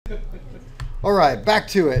All right, back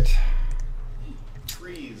to it.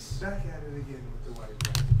 Trees. Back at it again with the white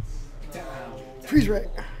brackets. Freeze right.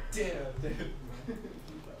 Damn, dude.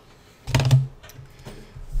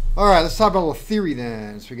 All right, let's talk about a little theory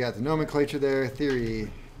then. So we got the nomenclature there.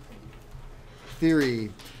 Theory.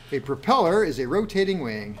 Theory. A propeller is a rotating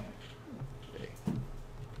wing. I'm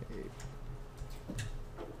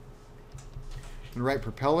going to write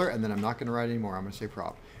propeller, and then I'm not going to write anymore. I'm going to say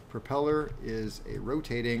prop. Propeller is a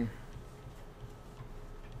rotating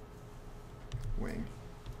wing.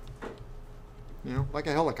 You know, like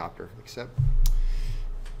a helicopter, except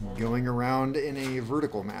going around in a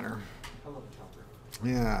vertical manner.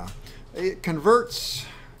 Yeah. It converts.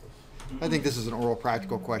 I think this is an oral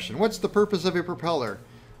practical question. What's the purpose of a propeller?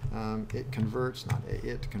 It converts, not a,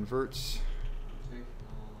 it converts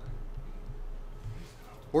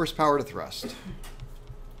horsepower to thrust.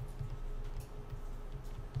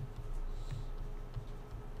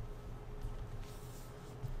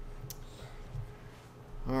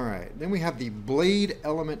 All right, then we have the blade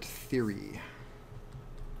element theory.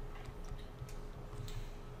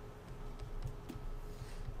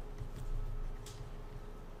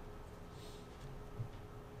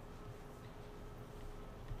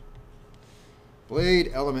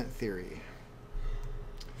 Blade element theory.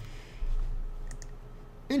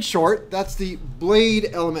 In short, that's the blade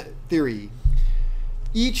element theory.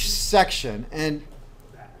 Each section, and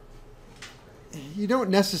you don't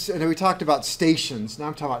necessarily, we talked about stations, now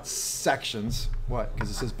I'm talking about sections. What? Because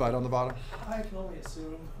it says bud on the bottom? I can only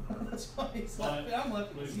assume. That's why he's laughing. I'm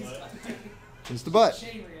laughing because he's laughing. It's the butt.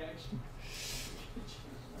 Chain reaction.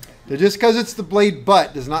 Just because it's the blade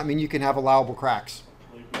butt does not mean you can have allowable cracks.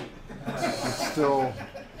 It's still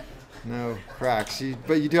no cracks.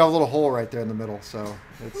 But you do have a little hole right there in the middle, so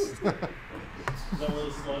it's Is that where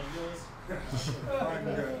the sludge goes?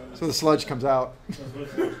 so the sludge comes out. That's where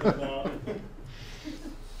the sludge comes out.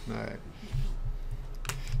 All right.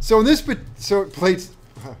 So in this,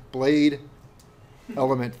 blade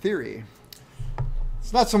element theory.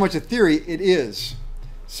 It's not so much a theory; it is.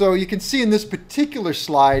 So you can see in this particular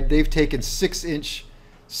slide, they've taken 6-inch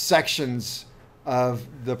sections of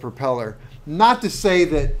the propeller. Not to say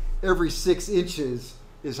that every 6 inches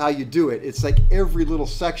is how you do it. It's like every little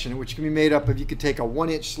section, which can be made up of, you could take a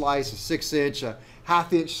 1-inch slice, a 6-inch, a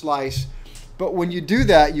half-inch slice. But when you do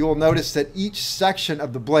that, you will notice that each section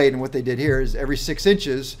of the blade, and what they did here is every 6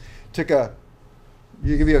 inches took a,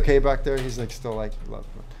 you gonna be okay back there? He's like still like, love.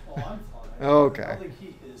 Oh, I'm fine. Okay. I think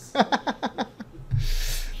he is.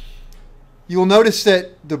 You will notice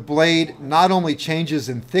that the blade not only changes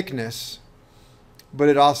in thickness, but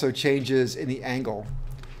it also changes in the angle.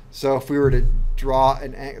 So if we were to draw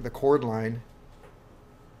the chord line,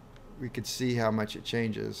 we could see how much it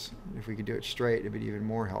changes. If we could do it straight, it'd be even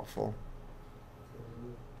more helpful.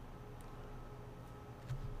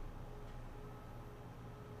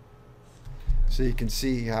 So you can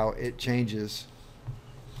see how it changes,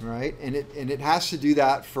 right? And it has to do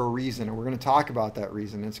that for a reason, and we're going to talk about that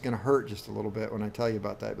reason. It's going to hurt just a little bit when I tell you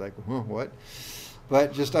about that. Like, what?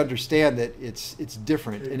 But just understand that it's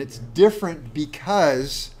different, and it's different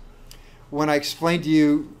because when I explained to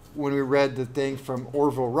you when we read the thing from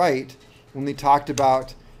Orville Wright, when we talked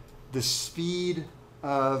about the speed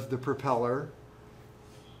of the propeller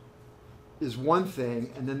is one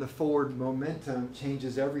thing, and then the forward momentum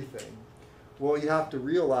changes everything. Well, you have to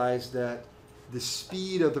realize that the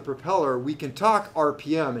speed of the propeller, we can talk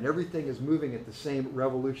RPM, and everything is moving at the same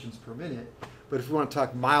revolutions per minute. But if we want to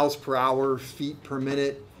talk miles per hour, feet per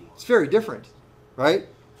minute, it's very different, right?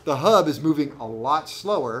 The hub is moving a lot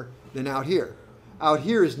slower than out here. Out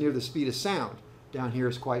here is near the speed of sound. Down here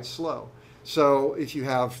is quite slow. So if you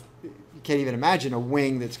have, you can't even imagine a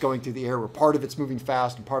wing that's going through the air where part of it's moving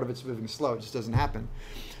fast and part of it's moving slow. It just doesn't happen.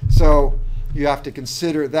 So you have to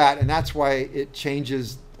consider that, and that's why it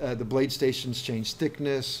changes, the blade stations change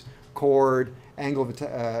thickness, chord, angle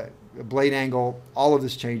of blade angle, all of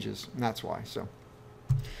this changes, and that's why. So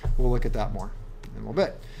we'll look at that more in a little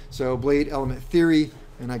bit. So blade element theory,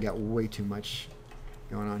 and I got way too much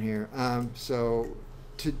going on here. So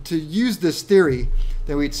to use this theory,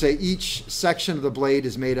 then we'd say each section of the blade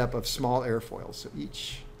is made up of small airfoils. So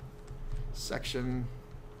each section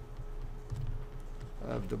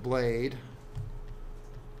of the blade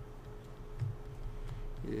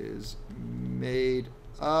is made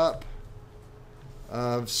up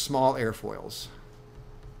of small airfoils,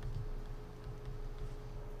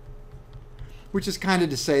 which is kind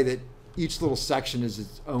of to say that each little section is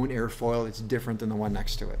its own airfoil. It's different than the one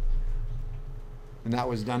next to it. And that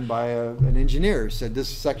was done by an engineer. Said this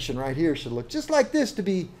section right here should look just like this to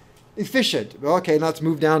be efficient. Well, okay, now let's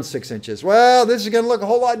move down 6 inches. Well, this is going to look a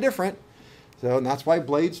whole lot different. So, and that's why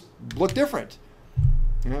blades look different.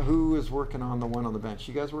 You know, who is working on the one on the bench?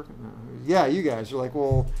 You guys working? No. Yeah, you guys are like,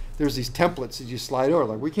 well, there's these templates that you slide over.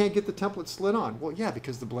 Like, we can't get the template slid on. Well, yeah,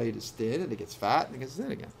 because the blade is thin and it gets fat and it gets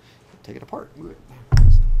thin again. Take it apart. Move it.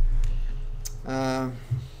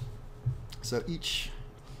 So each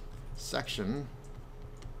section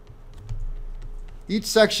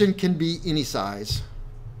can be any size.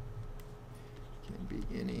 Can be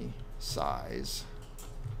any size.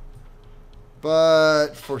 But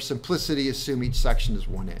for simplicity, assume each section is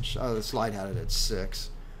 1 inch. Oh, the slide had it at 6.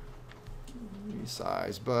 Any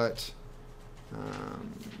size, but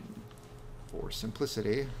for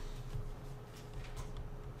simplicity,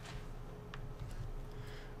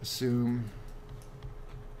 assume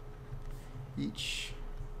each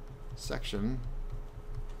section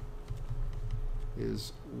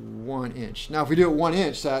is 1 inch. Now, if we do it 1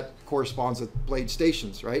 inch, that corresponds with blade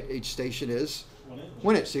stations, right? Each station is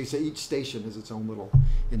 1 inch. So you say each station is its own little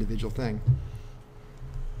individual thing.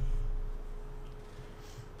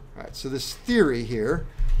 All right, so this theory here,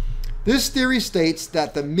 this theory states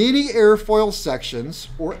that the many airfoil sections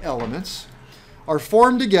or elements are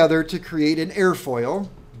formed together to create an airfoil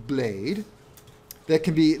blade that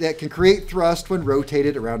can create thrust when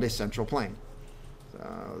rotated around a central plane.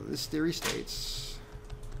 So this theory states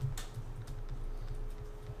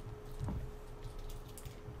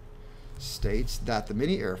that the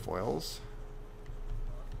many airfoils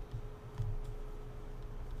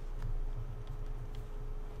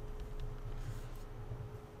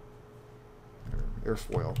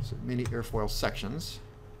so many airfoil sections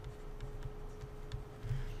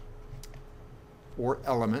or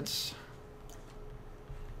elements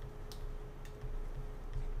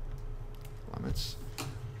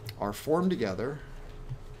are formed together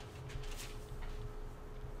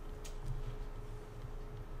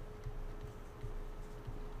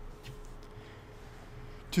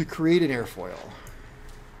to create an airfoil.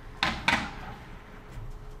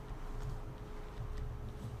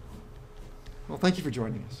 Well, thank you for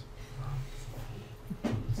joining us.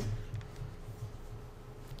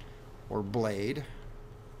 Or blade.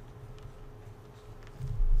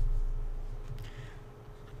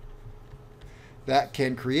 That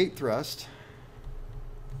can create thrust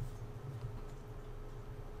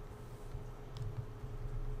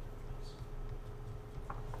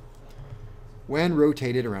when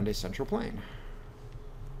rotated around a central plane.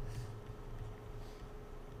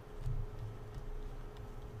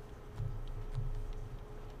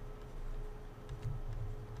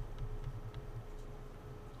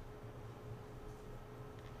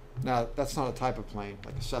 Now, that's not a type of plane,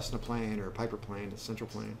 like a Cessna plane or a Piper plane, a central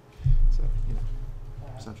plane. So, you know,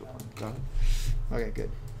 central plane. Got it? Okay,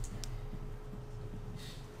 good.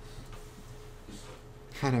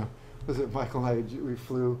 I know. Was it Michael and I, we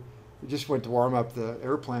flew, we just went to warm up the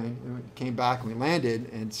airplane, and we came back and we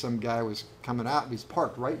landed, and some guy was coming out, and he's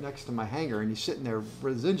parked right next to my hangar, and he's sitting there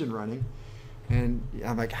with his engine running. And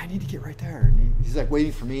I'm like, I need to get right there. And he's like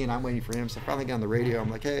waiting for me, and I'm waiting for him. So I finally got on the radio.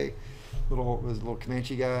 I'm like, hey, it was a little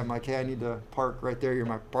Comanche guy. I'm like, hey, I need to park right there. You're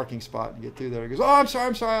my parking spot and get through there. He goes, oh, I'm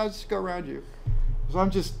sorry. I'll just go around you. So I'm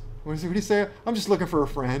just, what do you say? I'm just looking for a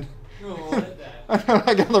friend. Oh,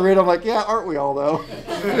 I got on the radio. I'm like, yeah, aren't we all though?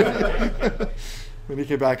 When he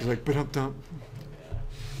came back, he's like, ba-dum-dum.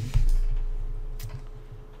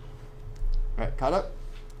 All right, caught up?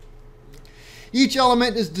 Each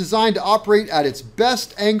element is designed to operate at its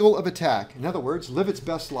best angle of attack. In other words, live its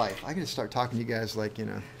best life. I can just start talking to you guys like, you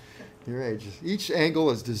know, your age. Each angle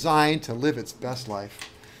is designed to live its best life.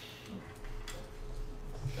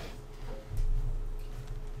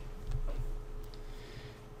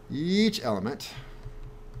 Each element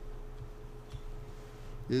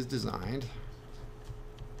is designed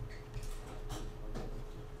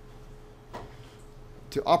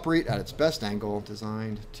to operate at its best angle,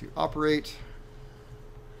 designed to operate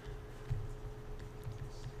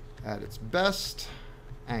at its best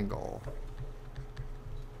angle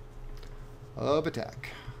of attack.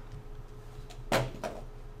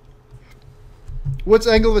 What's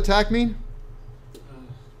angle of attack mean?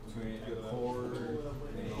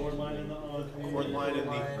 Chord line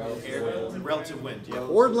and the relative wind. Yeah.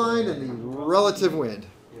 Chord line and the relative wind.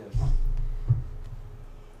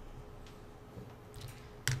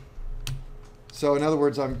 So in other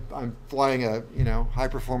words, I'm flying a high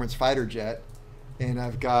performance fighter jet, and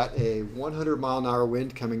I've got a 100 mile an hour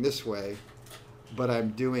wind coming this way, but I'm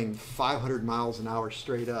doing 500 miles an hour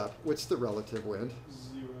straight up. What's the relative wind?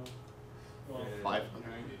 0. Well,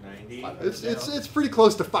 590. It's pretty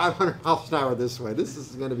close to 500 miles an hour this way. This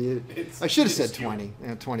is going to be. I should have said 20.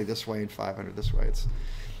 20 this way and 500 this way.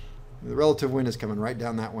 The relative wind is coming right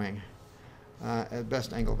down that wing. at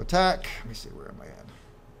best angle of attack. Let me see, where am I at?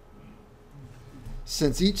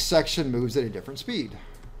 Since each section moves at a different speed.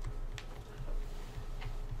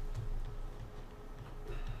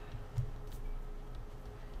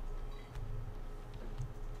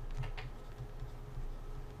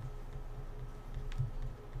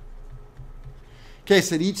 Okay,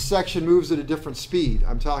 so each section moves at a different speed.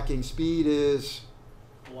 I'm talking speed is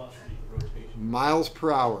Velocity, rotation. miles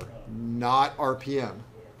per hour, not RPM.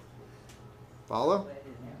 Follow?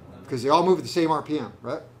 Because they all move at the same RPM,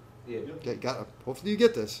 right? Yeah. Okay, hopefully you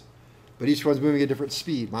get this. But each one's moving at a different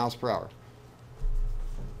speed, miles per hour.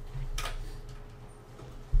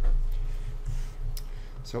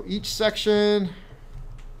 So each section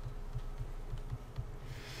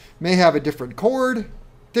may have a different chord,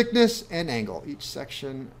 thickness, and angle. Each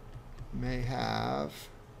section may have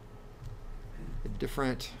a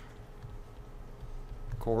different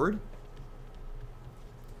chord.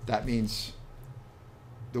 That means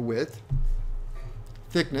the width.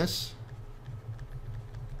 Thickness.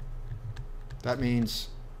 That means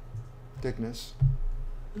thickness.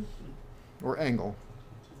 Or angle.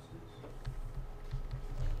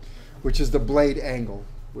 Which is the blade angle,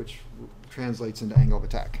 which translates into angle of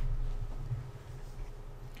attack.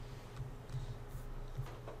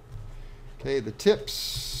 Okay, the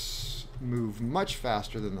tips move much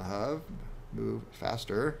faster than the hub. Move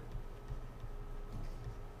faster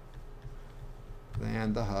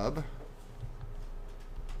than the hub.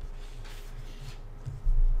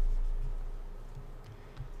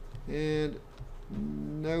 And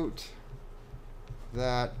note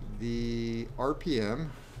that the RPM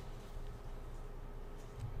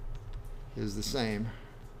is the same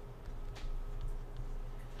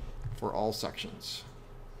for all sections.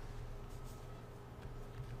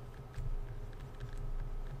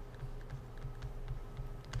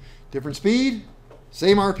 Different speed,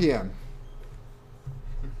 same RPM.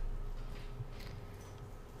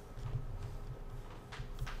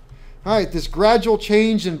 All right, this gradual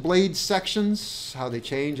change in blade sections, how they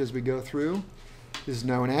change as we go through, is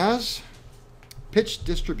known as pitch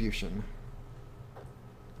distribution.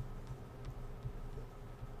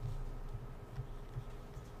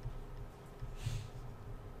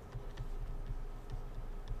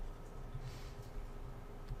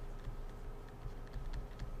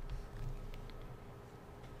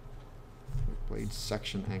 Blade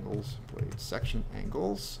section angles. Blade section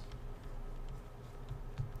angles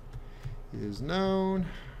is known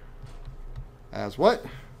as what?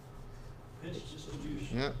 Pitch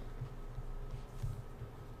distribution. Yep.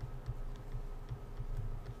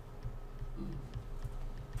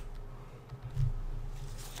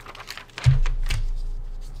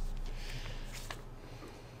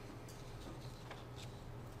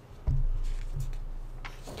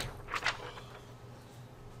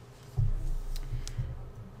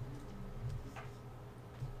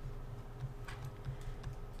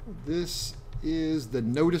 This is the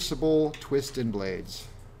noticeable twist in blades.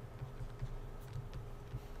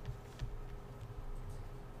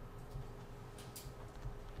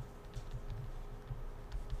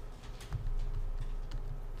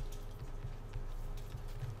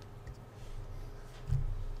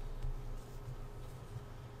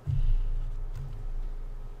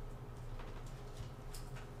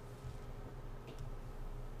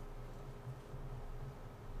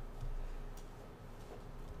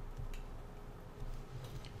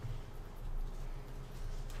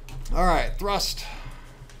 All right, thrust.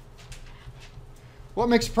 What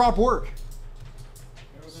makes a prop work?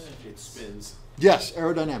 It spins. Yes,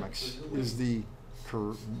 aerodynamics is the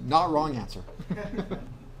not wrong answer.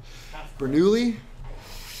 Bernoulli.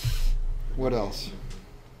 What else?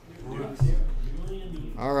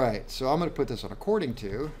 All right, so I'm going to put this on according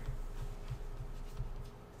to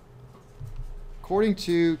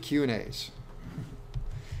Q&As.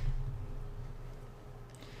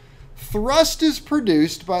 Thrust is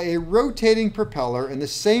produced by a rotating propeller in the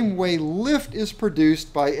same way lift is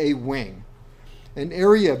produced by a wing. An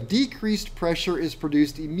area of decreased pressure is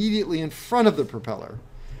produced immediately in front of the propeller.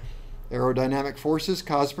 Aerodynamic forces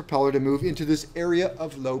cause the propeller to move into this area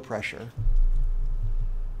of low pressure.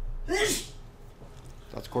 That's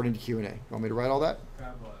according to Q&A. You want me to write all that?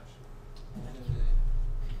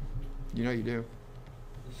 You know you do.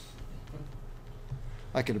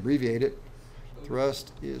 I could abbreviate it.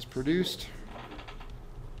 Thrust is produced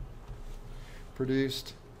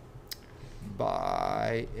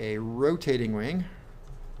by a rotating wing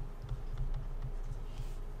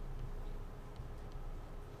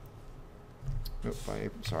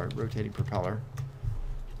rotating propeller.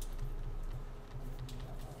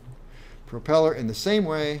 Propeller in the same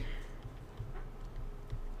way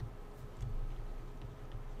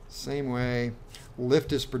Same way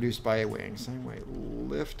lift is produced by a wing. Same way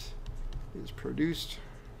lift is produced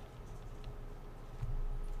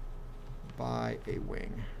by a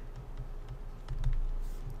wing,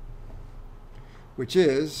 which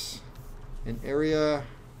is an area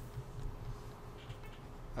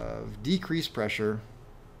of decreased pressure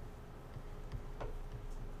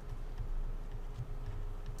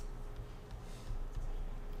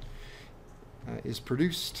is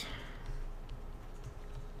produced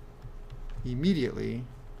immediately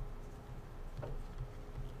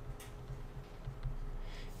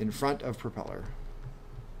in front of propeller.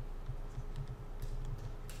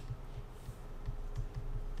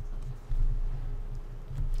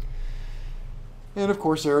 And of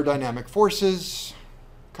course, aerodynamic forces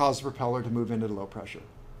cause the propeller to move into low pressure.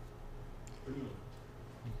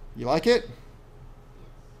 You like it?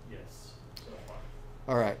 Yes. So far.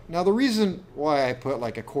 All right. Now, the reason why I put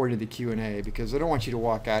like according to the Q&A, because I don't want you to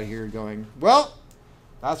walk out of here going, well,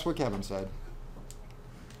 that's what Kevin said.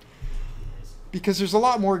 Because there's a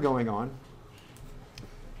lot more going on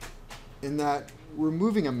in that we're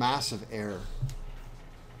moving a mass of air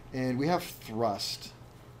and we have thrust.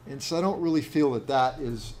 And so I don't really feel that that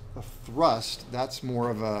is a thrust. That's more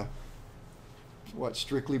of a, what,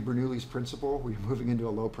 strictly Bernoulli's principle, where you're moving into a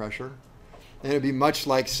low pressure. And it'd be much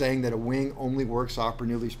like saying that a wing only works off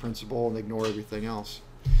Bernoulli's principle and ignore everything else.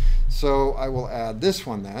 So I will add this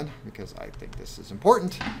one then, because I think this is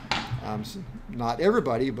important. Not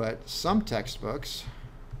everybody, but some textbooks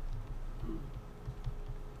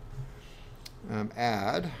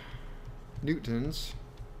add Newton's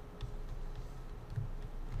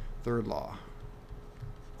third law.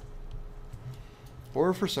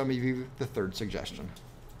 Or for some of you, the third suggestion,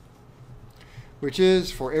 which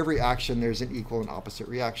is for every action, there's an equal and opposite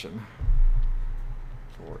reaction.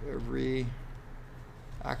 For every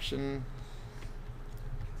action,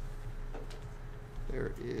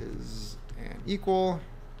 there is an equal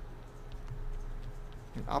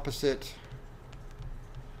and opposite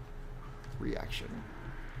reaction.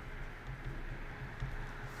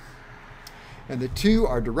 And the two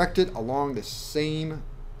are directed along the same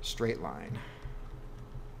straight line.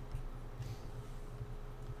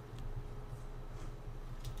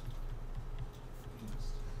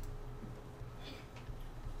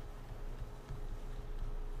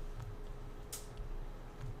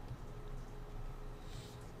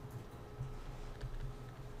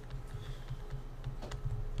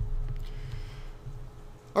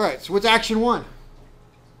 All right, so what's action one?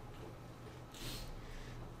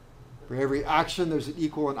 For every action, there's an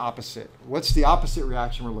equal and opposite. What's the opposite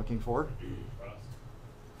reaction we're looking for?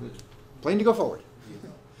 Plane to go forward.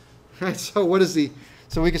 All right, so what is the,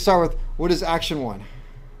 so we can start with, what is action one?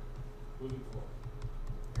 Moving forward.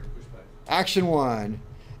 Air pushback. Action one,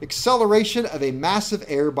 acceleration of a mass of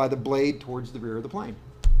air by the blade towards the rear of the plane.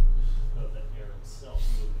 No, that air itself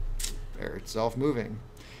moving. Air itself moving.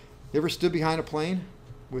 You ever stood behind a plane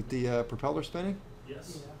with the propeller spinning?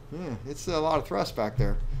 Yes. Yeah, it's a lot of thrust back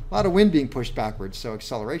there. A lot of wind being pushed backwards. So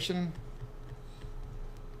acceleration.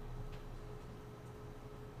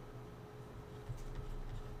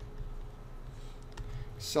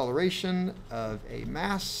 Acceleration of a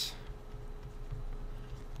mass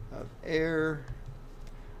of air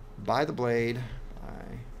by the blade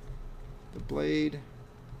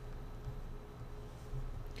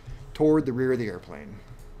toward the rear of the airplane.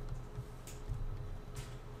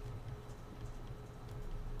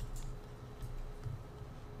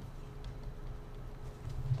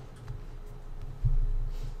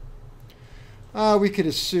 We could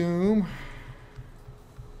assume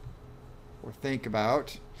or think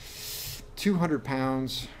about 200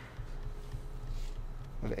 pounds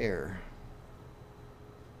of air.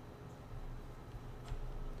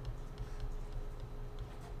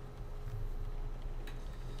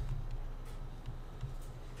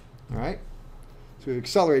 All right. So we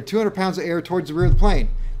accelerate 200 pounds of air towards the rear of the plane.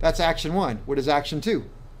 That's action one. What is action two?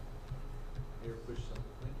 Air pushes on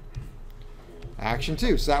the plane. Action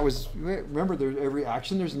two. So that was, remember, every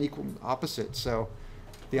action there's an equal and opposite. So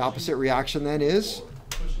the opposite reaction then is?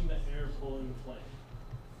 Pushing the air, pulling the plane.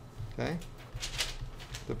 Okay.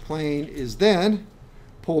 The plane is then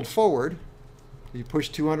pulled forward. You push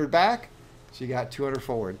 200 back, so you got 200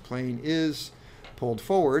 forward. Plane is pulled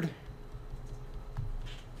forward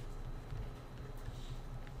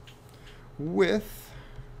with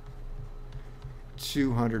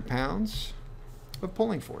 200 pounds of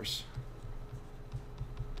pulling force.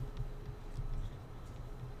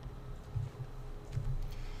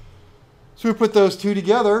 So we put those two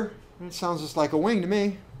together, and it sounds just like a wing to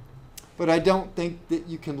me. But I don't think that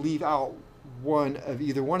you can leave out one of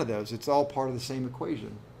either one of those. It's all part of the same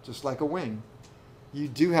equation. just like a wing. You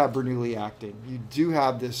do have Bernoulli acting. You do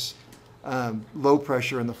have this low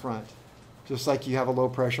pressure in the front, just like you have a low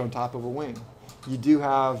pressure on top of a wing. You do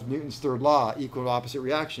have Newton's third law, equal to opposite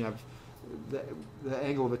reaction. You have the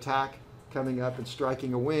angle of attack coming up and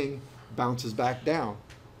striking a wing bounces back down.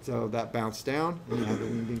 So that bounced down, and you have the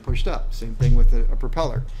wing being pushed up. Same thing with a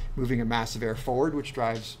propeller, moving a mass of air forward, which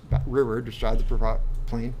drives rearward, which drives the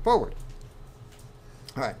plane forward.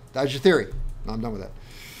 All right, that's your theory. Now I'm done with that.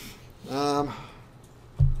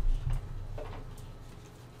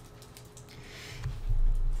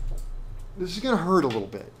 This is going to hurt a little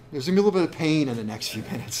bit. There's going to be a little bit of pain in the next few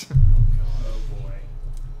minutes.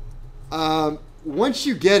 Oh boy. Once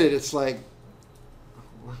you get it, it's like,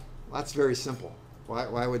 well, that's very simple.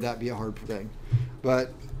 Why would that be a hard thing?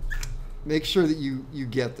 But make sure that you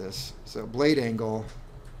get this. So blade angle.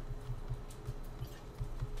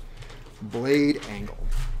 Blade angle.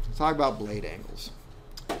 Let's talk about blade angles.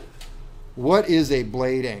 What is a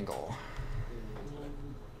blade angle?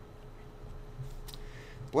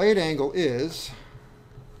 Blade angle is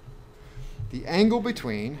the angle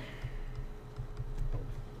between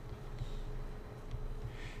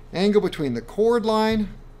the chord line,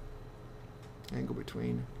 angle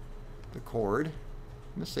between the chord, I'm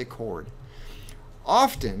going to say chord.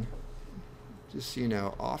 Often, just so you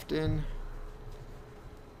know, often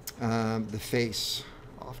the face,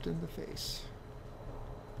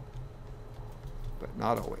 but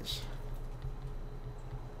not always.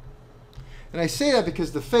 And I say that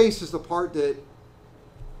because the face is the part that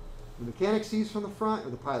the mechanic sees from the front or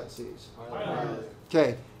the pilot sees. Pilot.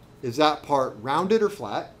 Okay, is that part rounded or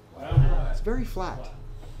flat? It's very flat.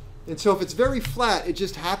 And so if it's very flat, it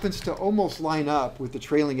just happens to almost line up with the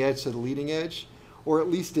trailing edge to the leading edge, or at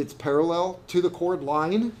least it's parallel to the chord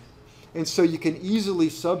line. And so you can easily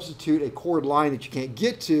substitute a chord line that you can't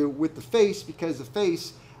get to with the face because the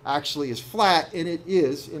face actually is flat and it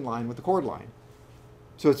is in line with the chord line.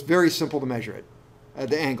 So it's very simple to measure it,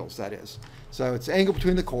 the angles, that is. So it's the angle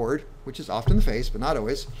between the chord, which is often the face, but not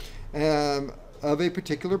always, of a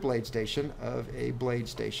particular blade station,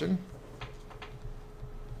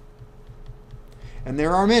 And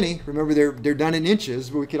there are many. Remember, they're done in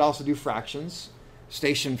inches, but we could also do fractions.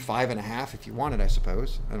 Station 5.5 if you wanted, I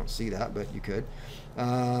suppose. I don't see that, but you could.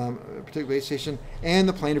 A particular blade station, and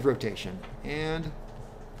the plane of rotation. And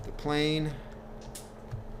the plane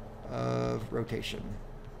of rotation.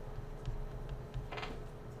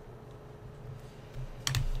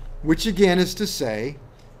 Which again is to say,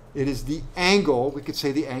 it is the angle, we could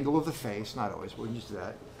say the angle of the face, not always, we'll use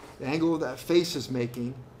that. The angle that face is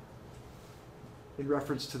making in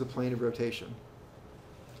reference to the plane of rotation.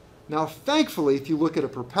 Now, thankfully, if you look at a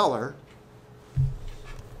propeller,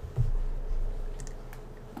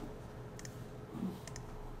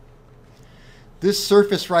 this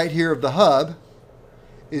surface right here of the hub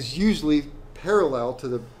is usually parallel to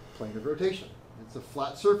the plane of rotation. It's a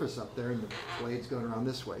flat surface up there, and the blade's going around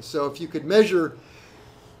this way. So if you could measure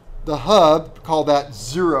the hub, call that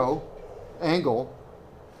 0 angle,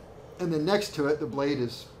 and then next to it, the blade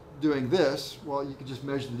is doing this, well, you could just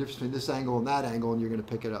measure the difference between this angle and that angle, and you're going to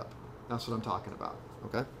pick it up. That's what I'm talking about,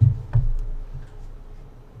 okay?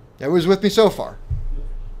 Everyone's with me so far?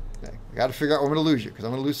 Okay. I got to figure out where I'm going to lose you, because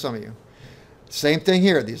I'm going to lose some of you. Same thing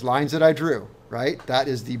here, these lines that I drew, right? That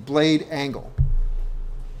is the blade angle.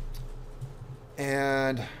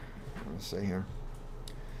 And let's see here.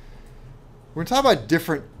 We're going to talk about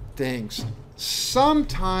different things.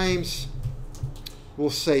 Sometimes we'll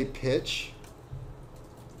say pitch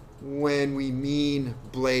when we mean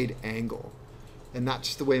blade angle. And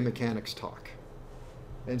that's the way mechanics talk.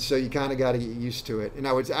 And so you kind of got to get used to it. And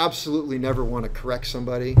I would absolutely never want to correct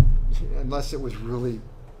somebody unless it was really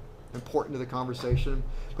important to the conversation.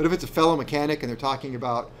 But if it's a fellow mechanic and they're talking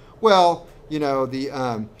about, well, you know,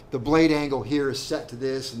 the blade angle here is set to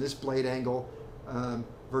this and this blade angle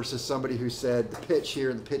versus somebody who said the pitch here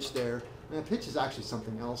and the pitch there. And the pitch is actually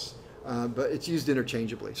something else, but it's used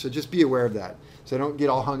interchangeably. So just be aware of that. So don't get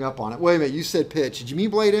all hung up on it. Wait a minute, you said pitch. Did you mean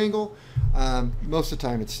blade angle? Most of the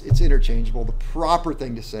time it's interchangeable. The proper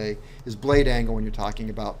thing to say is blade angle when you're talking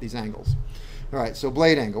about these angles. All right, so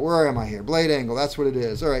blade angle. Where am I here? Blade angle, that's what it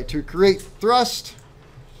is. All right, to create thrust,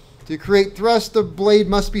 the blade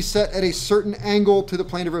must be set at a certain angle to the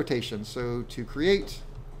plane of rotation. So to create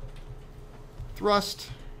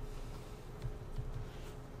thrust,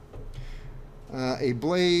 a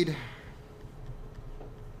blade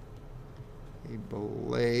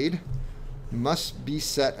must be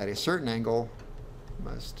set at a certain angle,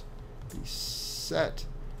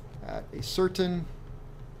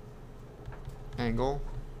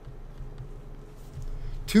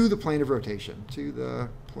 to the plane of rotation. To the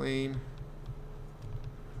plane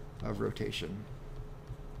of rotation.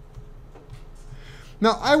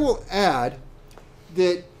 Now, I will add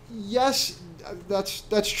that, yes,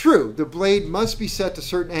 that's true. The blade must be set to a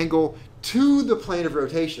certain angle to the plane of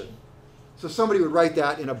rotation. So somebody would write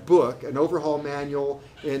that in a book, an overhaul manual,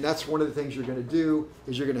 and that's one of the things you're going to do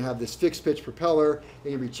is you're going to have this fixed pitch propeller,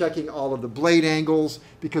 and you'll be checking all of the blade angles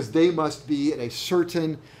because they must be at a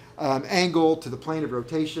certain angle to the plane of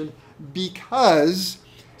rotation, because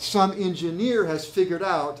some engineer has figured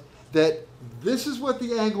out that this is what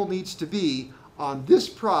the angle needs to be on this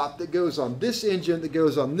prop that goes on this engine that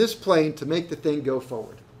goes on this plane to make the thing go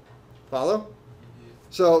forward. Follow?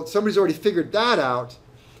 So somebody's already figured that out,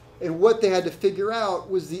 and what they had to figure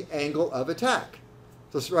out was the angle of attack.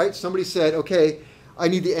 So, right, somebody said, okay, I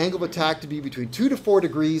need the angle of attack to be between 2 to 4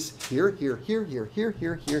 degrees here, here, here, here, here,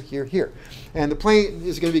 here, here, here, here. And the plane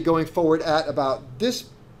is going to be going forward at about this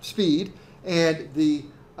speed, and the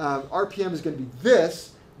RPM is going to be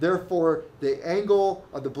this. Therefore, the angle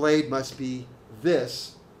of the blade must be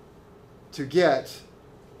this to get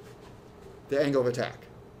the angle of attack.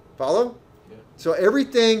 Follow? Yeah. So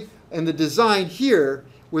everything in the design here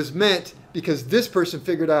was meant because this person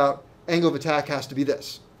figured out angle of attack has to be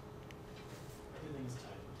this. Everything's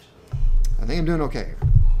tight. I think I'm doing okay here.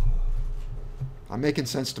 I'm making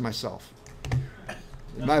sense to myself.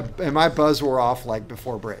 And my buzz wore off like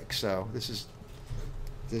before break, so this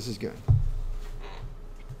is good.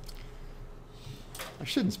 I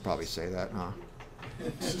shouldn't probably say that, huh?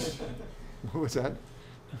 What was that?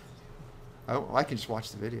 Oh, I can just watch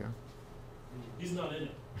the video. He's not in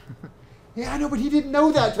it. Yeah, I know, but he didn't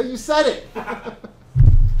know that until you said it.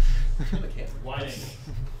 Wide angle.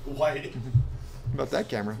 White. About that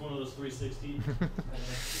camera. It's one of those 360.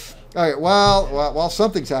 All right, while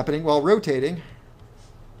something's happening, while rotating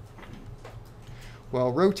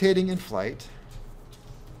in flight,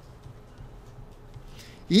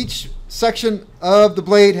 each section of the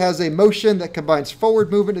blade has a motion that combines forward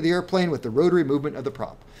movement of the airplane with the rotary movement of the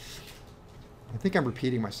prop. I think I'm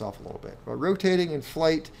repeating myself a little bit. While rotating in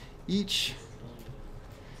flight, each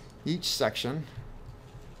section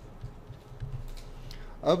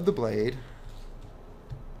of the blade,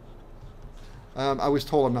 I was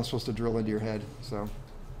told I'm not supposed to drill into your head, so.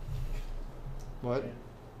 What?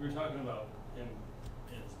 We were talking about him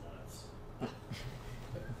and his nuts.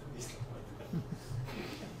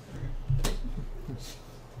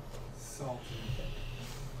 Salty.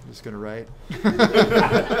 I'm just going to write.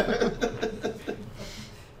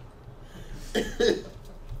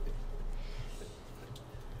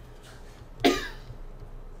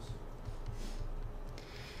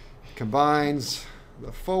 Combines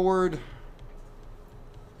the forward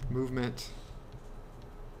movement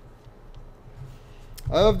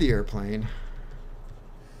of the airplane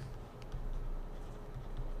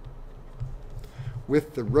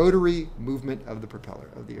with the rotary movement of the propeller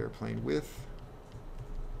of the airplane, with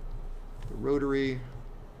the rotary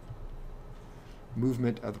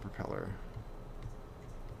movement of the propeller.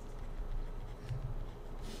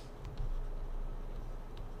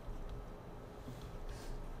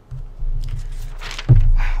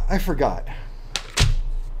 I forgot.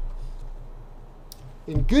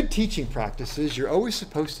 In good teaching practices, you're always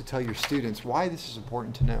supposed to tell your students why this is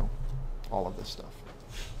important to know, all of this stuff.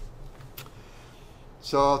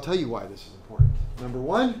 So I'll tell you why this is important. Number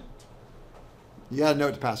one, you got to know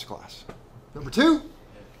it to pass the class. Number two,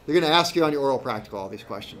 they're going to ask you on your oral practical all these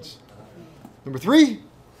questions. Number three,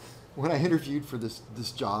 when I interviewed for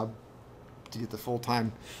this job to get the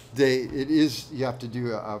full-time day, you have to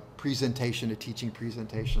do a presentation, a teaching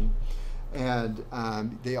presentation. And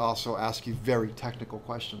they also ask you very technical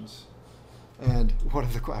questions. And one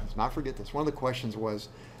of the questions, not forget this, one of the questions was,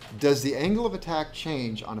 does the angle of attack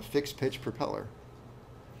change on a fixed pitch propeller?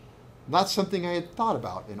 Not something I had thought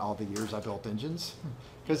about in all the years I built engines,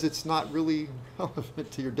 because it's not really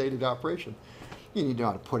relevant to your day-to-day operation. You need to know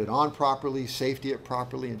how to put it on properly, safety it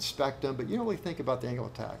properly, inspect them, but you don't really think about the angle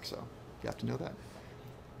of attack, so you have to know that.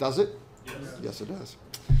 Does it? Yes. Yes, it does.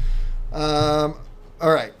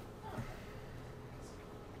 All right.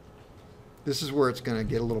 This is where it's going to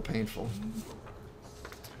get a little painful.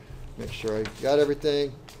 Make sure I got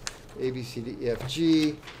everything. A, B, C, D, E, F,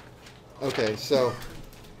 G. Okay, so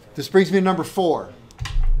this brings me to number 4.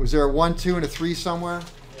 Was there a 1, 2, and a 3 somewhere?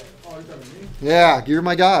 Oh, you got me? Yeah, you're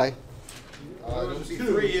my guy. Don't see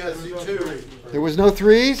 3, yes, see 2. There was no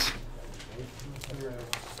 3s?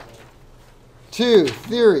 2,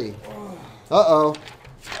 theory. Uh-oh.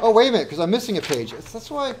 Oh, wait a minute, because I'm missing a page. That's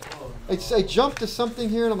why I jumped to something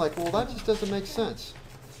here, and I'm like, well, that just doesn't make sense.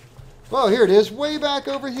 Well, here it is, way back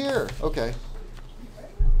over here. Okay.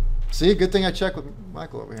 See, good thing I checked with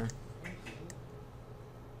Michael over here.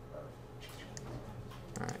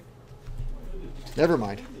 All right. Never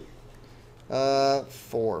mind.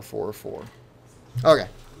 4. Okay.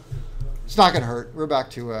 It's not going to hurt. We're back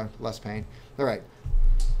to less pain. All right.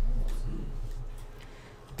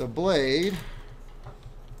 The blade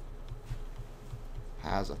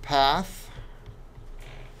has a path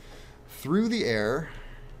through the air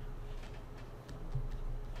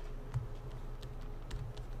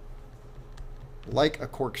like a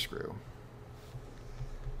corkscrew.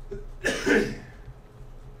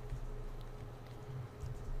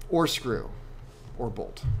 Or screw, or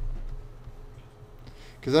bolt.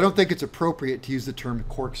 Because I don't think it's appropriate to use the term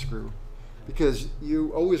corkscrew, because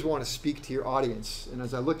you always want to speak to your audience. And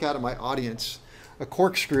as I look out at my audience, a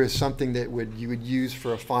corkscrew is something that you would use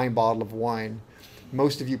for a fine bottle of wine.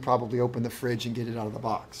 Most of you probably open the fridge and get it out of the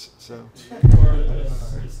box. So Or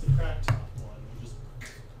it's the crack top one. You just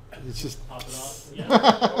it's just pop it off. Yeah. My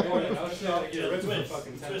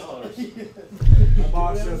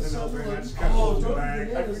boss doesn't open it, just comes in the bag.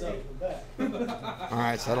 all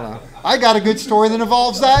right. So I don't know. I got a good story that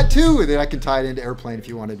involves that too, that I can tie it into airplane if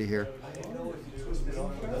you wanted to hear. I didn't know if you twist it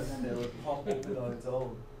on it would pop open on its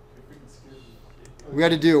own. It freaking scared me. We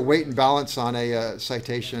had to do a weight and balance on a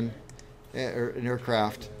citation, or an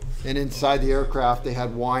aircraft. And inside the aircraft, they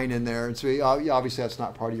had wine in there. And so obviously that's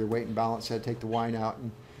not part of your weight and balance. You had to take the wine out.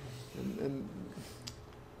 And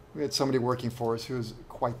we had somebody working for us who was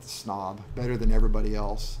quite the snob, better than everybody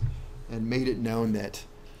else, and made it known that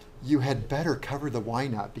you had better cover the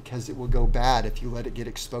wine up because it will go bad if you let it get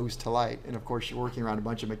exposed to light. And of course, you're working around a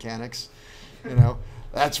bunch of mechanics. You know,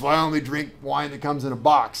 that's why I only drink wine that comes in a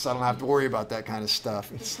box. I don't have to worry about that kind of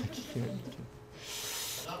stuff. It's like,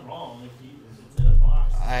 Not wrong. If it's in a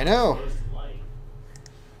box. I know. It's exposed to light.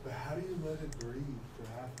 But how do you let it breathe for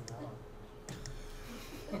half an hour?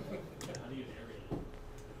 How do you aerate it?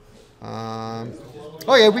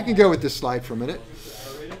 Oh yeah, we can go with this slide for a minute.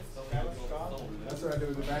 That's what I do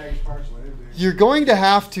with the baggage partially. You're going to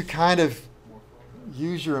have to kind of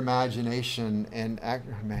use your imagination and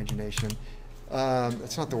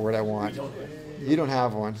that's not the word I want. You don't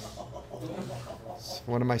have one. So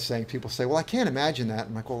what am I saying? People say, well, I can't imagine that.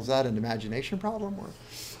 I'm like, well, is that an imagination problem? Or,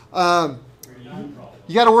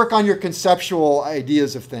 you got to work on your conceptual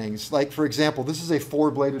ideas of things. Like, for example, this is a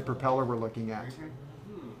 4-bladed propeller we're looking at.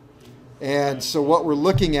 And so what we're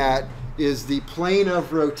looking at is the plane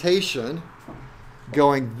of rotation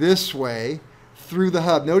going this way through the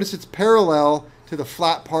hub. Notice it's parallel to the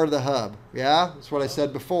flat part of the hub. Yeah, that's what I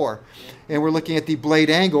said before. And we're looking at the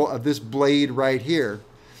blade angle of this blade right here,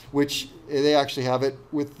 which they actually have it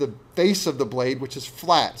with the face of the blade, which is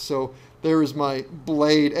flat. So there is my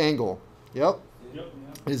blade angle. Yep.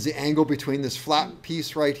 It is the angle between this flat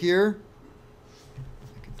piece right here.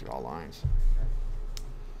 I can draw lines.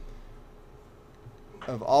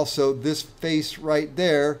 Of also this face right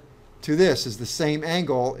there to this is the same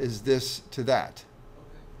angle as this to that.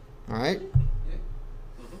 All right?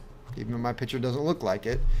 Even though my picture doesn't look like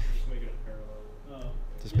it. Just make it a parallel.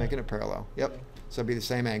 Just making it parallel. Yep. So it'd be the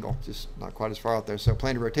same angle, just not quite as far out there. So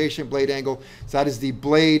plane of rotation, blade angle. So that is the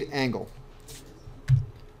blade angle.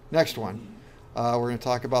 Next one. We're going to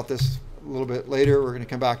talk about this a little bit later. We're going to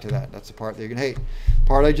come back to that. That's the part that you're going to hate.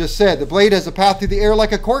 Part I just said. The blade has a path through the air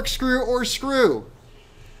like a corkscrew or screw.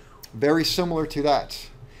 Very similar to that.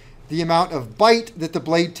 The amount of bite that the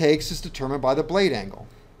blade takes is determined by the blade angle.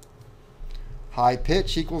 High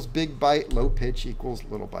pitch equals big bite. Low pitch equals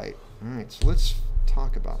little bite. All right, so let's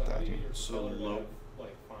talk about that. So low.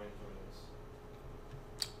 Like fine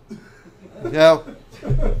No.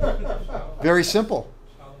 Very simple.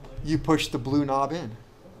 You push the blue knob in.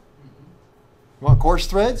 You want coarse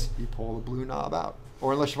threads? You pull the blue knob out.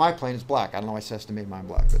 Or unless my plane is black. I don't know why Cessna made mine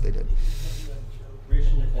black, but they did.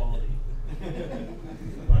 Racial equality.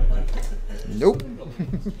 Nope.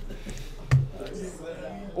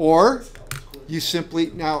 Or you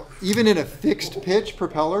simply, now even in a fixed pitch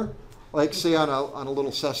propeller, like say on a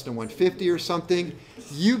little Cessna 150 or something,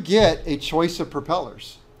 you get a choice of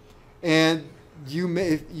propellers. And you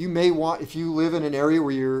may want, if you live in an area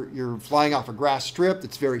where you're flying off a grass strip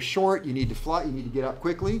that's very short, you need to fly, you need to get up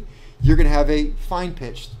quickly, you're going to have a fine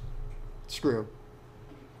pitched screw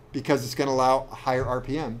because it's going to allow a higher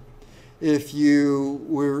RPM. If you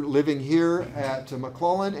were living here at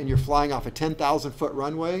McClellan and you're flying off a 10,000 foot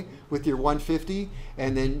runway with your 150,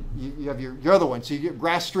 and then you have your other one, so you get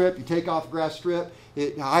grass strip, you take off grass strip,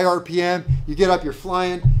 high RPM, you get up, you're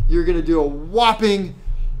flying, you're going to do a whopping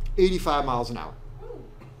 85 miles an hour.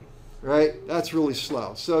 Right? That's really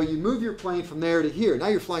slow. So you move your plane from there to here. Now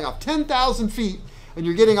you're flying off 10,000 feet, and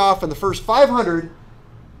you're getting off in the first 500,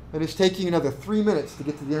 and it's taking another 3 minutes to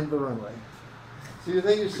get to the end of the runway. So you're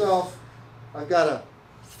thinking to yourself, I've got a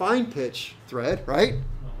fine pitch thread, right?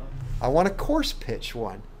 I want a coarse pitch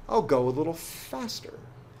one. I'll go a little faster.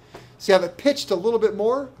 See, I've it pitched a little bit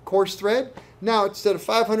more, coarse thread. Now, instead of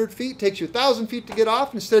 500 feet, it takes you 1,000 feet to get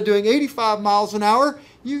off. Instead of doing 85 miles an hour,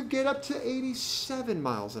 you get up to 87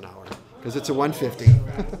 miles an hour because it's a 150.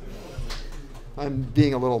 I'm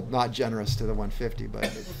being a little not generous to the 150, but it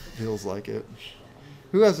feels like it.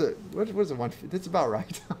 Who has it? What is a 150? It's about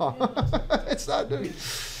right. It's not doing.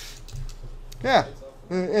 Yeah.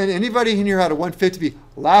 And anybody in here had a 150,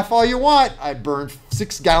 laugh all you want. I burn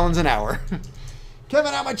 6 gallons an hour.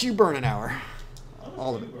 Kevin, how much you burn an hour?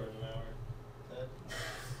 All of it.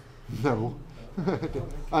 No.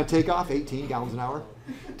 On takeoff, 18 gallons an hour.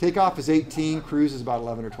 Takeoff is 18. Cruise is about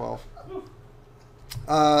 11 or 12.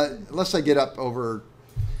 Unless I get up over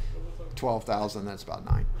 12,000, that's about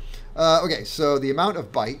 9. Okay, so the amount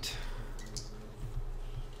of bite.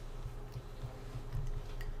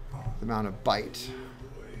 The amount of bite.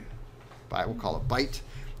 We'll call it bite.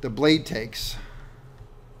 The blade takes.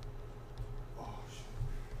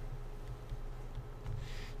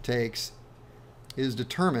 Is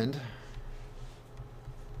determined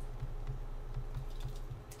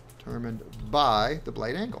by the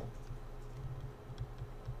blade angle.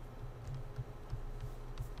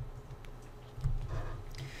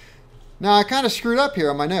 Now I kind of screwed up here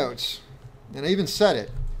on my notes, and I even said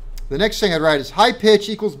it. The next thing I'd write is high pitch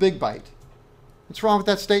equals big bite. What's wrong with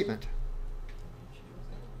that statement?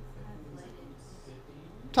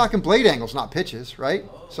 I'm talking blade angles, not pitches, right?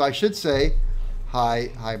 So I should say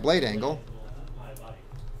high blade angle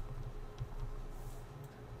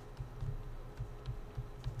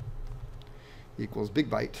equals big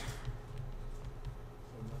bite,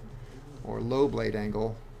 or low blade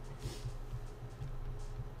angle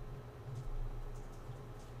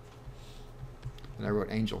and I wrote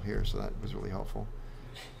angel here, so that was really helpful.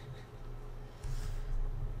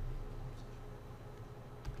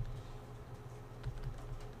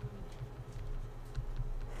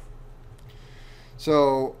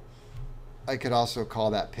 So I could also call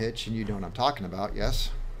that pitch, and you know what I'm talking about, yes?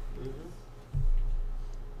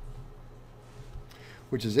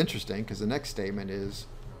 Which is interesting because the next statement is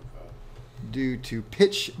due to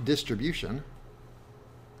pitch distribution,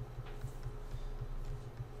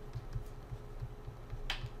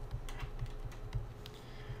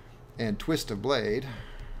 and twist of blade,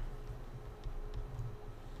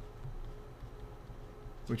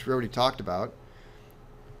 which we already talked about,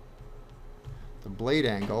 the blade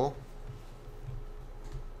angle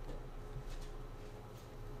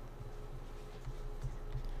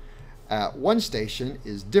at one station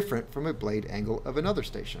is different from a blade angle of another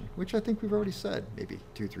station, which I think we've already said maybe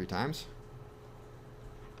 2-3 times.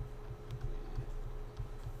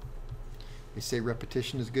 They say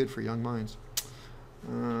repetition is good for young minds.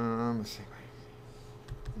 Let's see.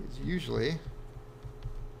 It's usually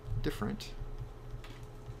different.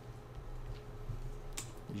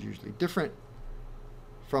 It's usually different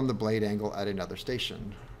from the blade angle at another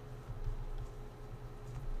station.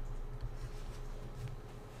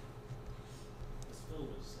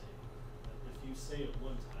 Say it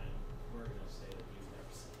one time, we're going to say that you've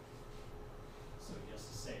never said it. So he has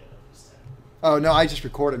to say it at least 10. Oh, no, I just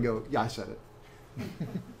record and go, yeah, I said it. Just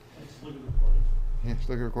look at the recording. Yeah, just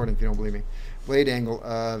look at the recording if you don't believe me. Blade angle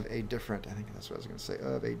of a different, I think that's what I was going to say,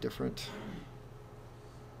 of a different,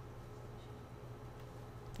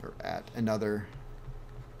 or at another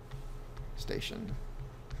station.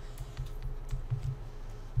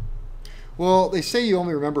 Well, they say you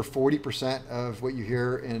only remember 40% of what you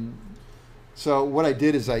hear in. So what I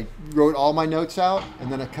did is I wrote all my notes out,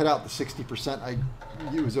 and then I cut out the 60%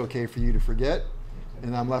 it was okay for you to forget,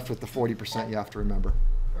 and I'm left with the 40% you have to remember.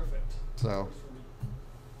 Perfect. So,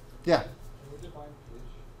 yeah.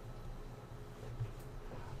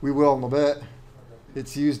 We will in a bit.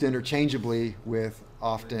 It's used interchangeably with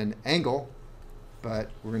often angle, but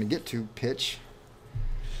we're going to get to pitch.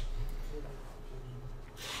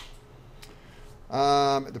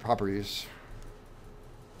 The proper use.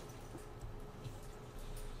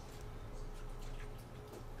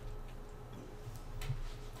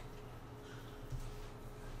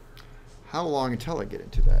 How long until I get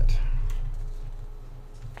into that?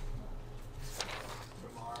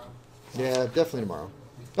 Tomorrow. Yeah, definitely tomorrow.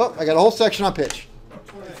 Oh, I got a whole section on pitch.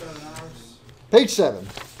 27 hours. Page 7.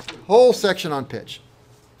 Whole section on pitch.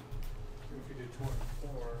 If you did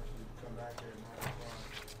 24, you'd come back here at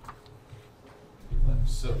 9 o'clock.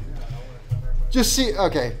 So, Yeah, I want to come back by Just see,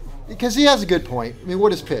 okay, because he has a good point. I mean,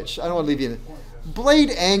 what is pitch? I don't want to leave you in it.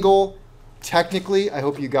 Blade angle, technically, I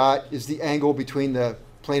hope you got, is the angle between the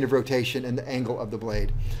plane of rotation and the angle of the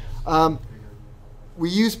blade. We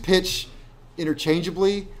use pitch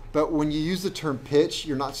interchangeably, but when you use the term pitch,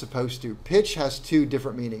 you're not supposed to. Pitch has two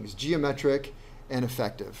different meanings, geometric and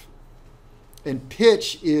effective. And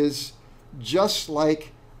pitch is just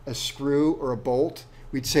like a screw or a bolt.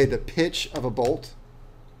 We'd say the pitch of a bolt,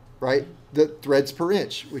 right? The threads per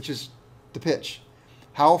inch, which is the pitch.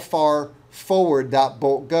 How far forward that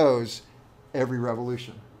bolt goes every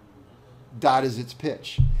revolution. That is its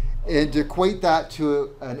pitch. And to equate that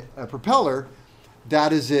to a propeller,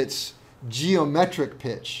 that is its geometric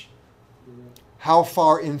pitch. How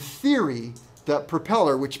far, in theory, that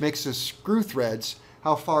propeller, which makes the screw threads,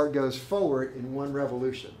 how far it goes forward in one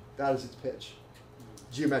revolution. That is its pitch,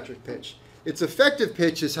 geometric pitch. Its effective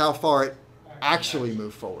pitch is how far it actually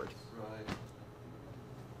moved forward. Right.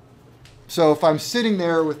 So if I'm sitting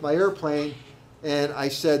there with my airplane and I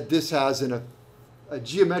said this has a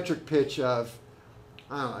geometric pitch of,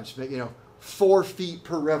 I don't know, just make, 4 feet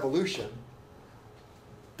per revolution,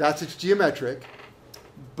 that's its geometric,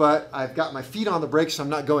 but I've got my feet on the brakes, so I'm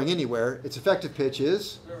not going anywhere. Its effective pitch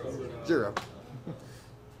is 0.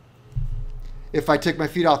 If I took my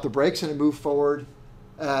feet off the brakes and it moved forward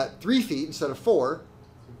at 3 feet instead of 4,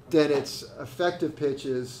 then its effective pitch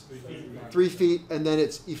is 3 feet, and then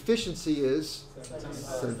its efficiency is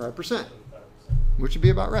 75%, which would be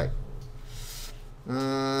about right.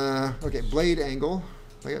 Okay, blade angle.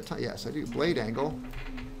 I got time? Yes, I do. Blade angle.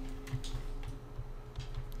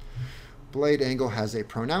 Blade angle has a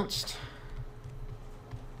pronounced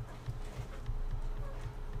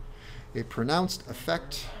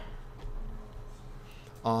effect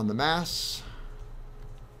on the mass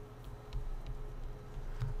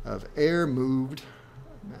of air moved,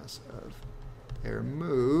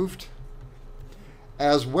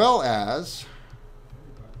 as well as,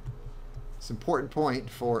 it's an important point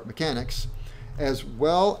for mechanics, as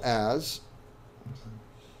well as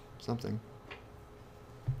something,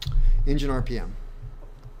 engine RPM.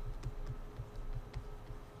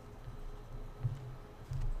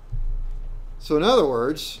 So in other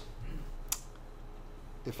words,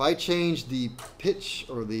 if I change the pitch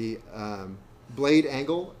or the blade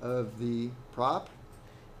angle of the prop,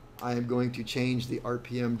 I am going to change the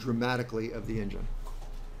RPM dramatically of the engine.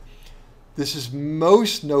 This is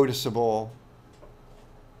most noticeable,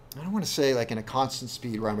 I don't want to say like in a constant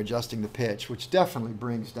speed where I'm adjusting the pitch, which definitely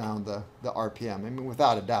brings down the RPM. I mean,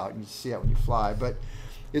 without a doubt, you see that when you fly. But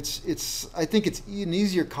I think it's an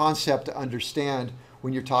easier concept to understand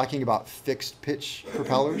when you're talking about fixed pitch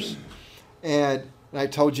propellers. And I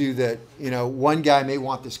told you that, one guy may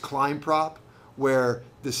want this climb prop where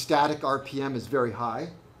the static RPM is very high.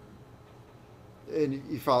 And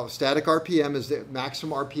you follow, static RPM is the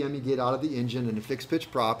maximum RPM you get out of the engine in a fixed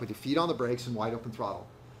pitch prop with your feet on the brakes and wide open throttle.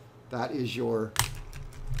 That is your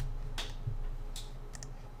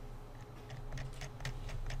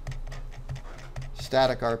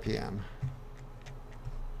static RPM.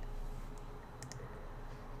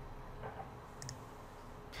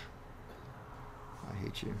 I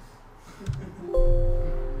hate you.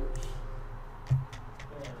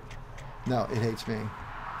 No, it hates me.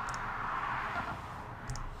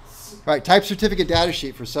 All right, type certificate data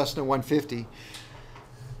sheet for Cessna 150.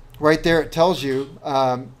 Right there it tells you,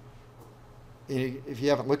 if you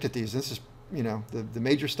haven't looked at these, this is, the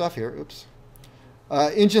major stuff here. Oops.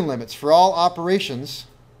 Engine limits for all operations.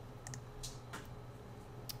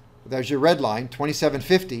 There's your red line,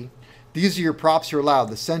 2750. These are your props you're allowed.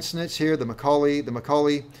 The Sentinels here, the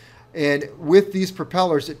Macaulay. And with these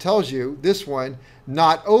propellers, it tells you, this one,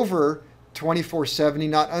 not over 2470,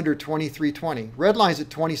 not under 2320. Red line's at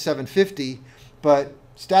 2750, but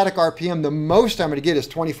static RPM, the most I'm going to get is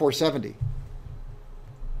 2470.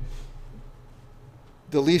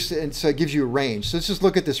 The least, and so it gives you a range. So let's just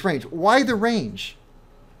look at this range. Why the range?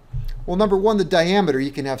 Well, number one, the diameter.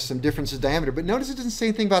 You can have some differences in diameter, but notice it doesn't say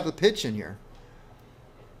anything about the pitch in here.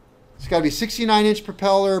 It's got to be 69-inch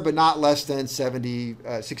propeller, but not less than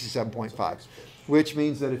 67.5, which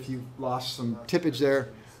means that if you lost some tippage there,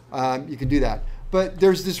 you can do that. But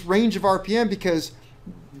there's this range of RPM because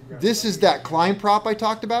this is that climb prop I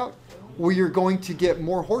talked about, where you're going to get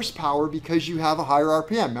more horsepower because you have a higher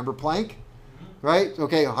RPM. Remember plank? Right?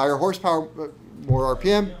 Okay, higher horsepower, more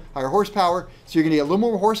RPM, higher horsepower. So you're going to get a little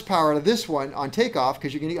more horsepower out of this one on takeoff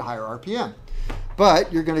because you're going to get higher RPM.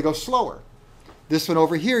 But you're going to go slower. This one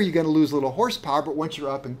over here, you're going to lose a little horsepower, but once you're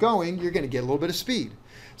up and going, you're going to get a little bit of speed.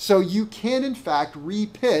 So you can, in fact,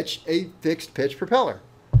 re-pitch a fixed pitch propeller.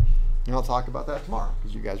 And I'll talk about that tomorrow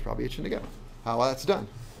because you guys are probably itching to go. How that's done.